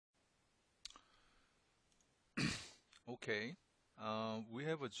Okay, we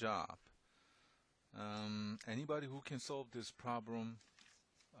have a job. Anybody who can solve this problem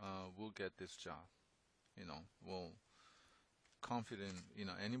will get this job. Will confident.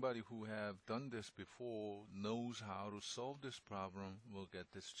 Anybody who have done this before knows how to solve this problem will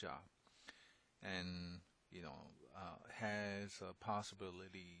get this job, and has a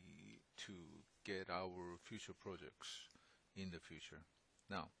possibility to get our future projects in the future.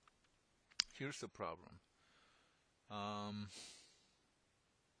 Now, here's the problem. Um,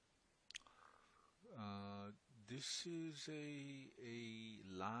 Uh, this is a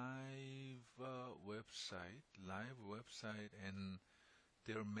live website, and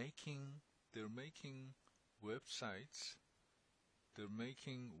they're making they're making websites. They're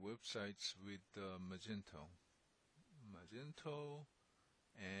making websites with Magento,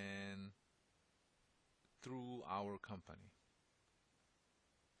 and through our company,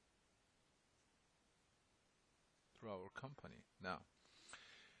 Now,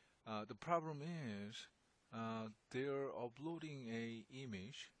 the problem is they're uploading a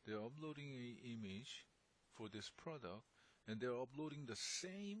image. They're uploading a image for this product, and they're uploading the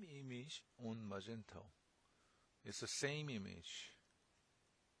same image on Magento. It's the same image.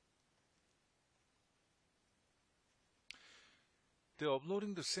 They're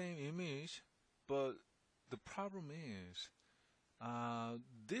uploading the same image, but the problem is uh,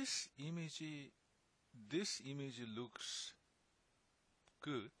 this image this image looks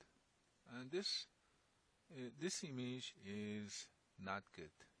good, and this image is not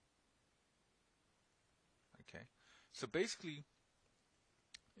good. Okay, so basically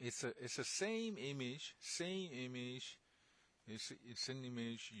it's a same image. It's an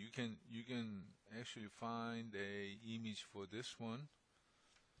image. You can actually find a image for this one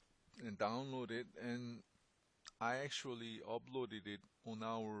and download it, and I actually uploaded it on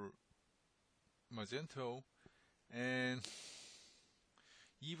our Magento. And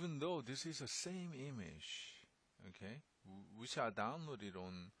even though this is the same image, okay, which I downloaded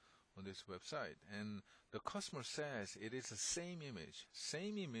on this website, and the customer says it is the same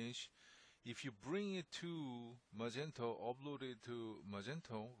image. If you bring it to Magento, upload it to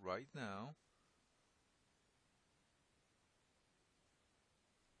Magento right now,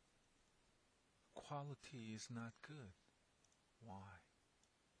 quality is not good. Why?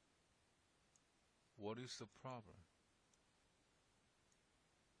 What is the problem?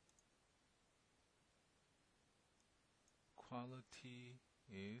 Quality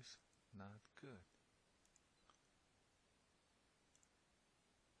is not good.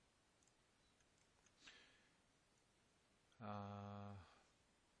 Uh,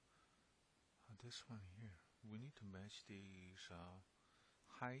 this one here, we need to match these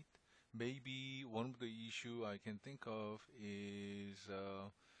height. Maybe one of the issue I can think of is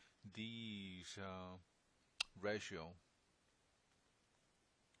these ratio.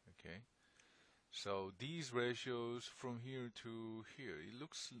 Okay, so these ratios from here to here, it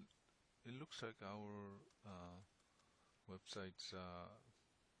looks like our website's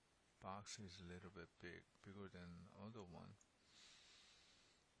box is a little bit bigger than other one.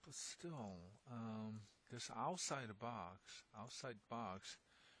 But still, this outside box,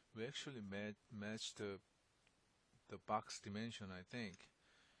 we actually match the box dimension, I think.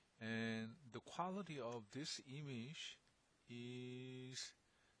 And the quality of this image is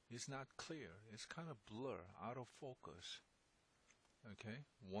is not clear. It's kind of blur, out of focus. Okay,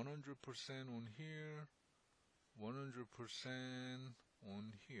 100% on here, 100%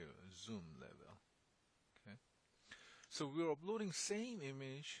 on here, zoom level. Okay, so we're uploading same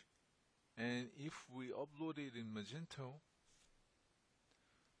image, and if we upload it in Magento,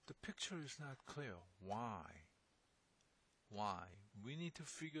 the picture is not clear. Why? Why? We need to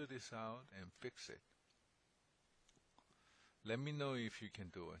figure this out and fix it. Let me know if you can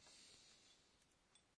do it.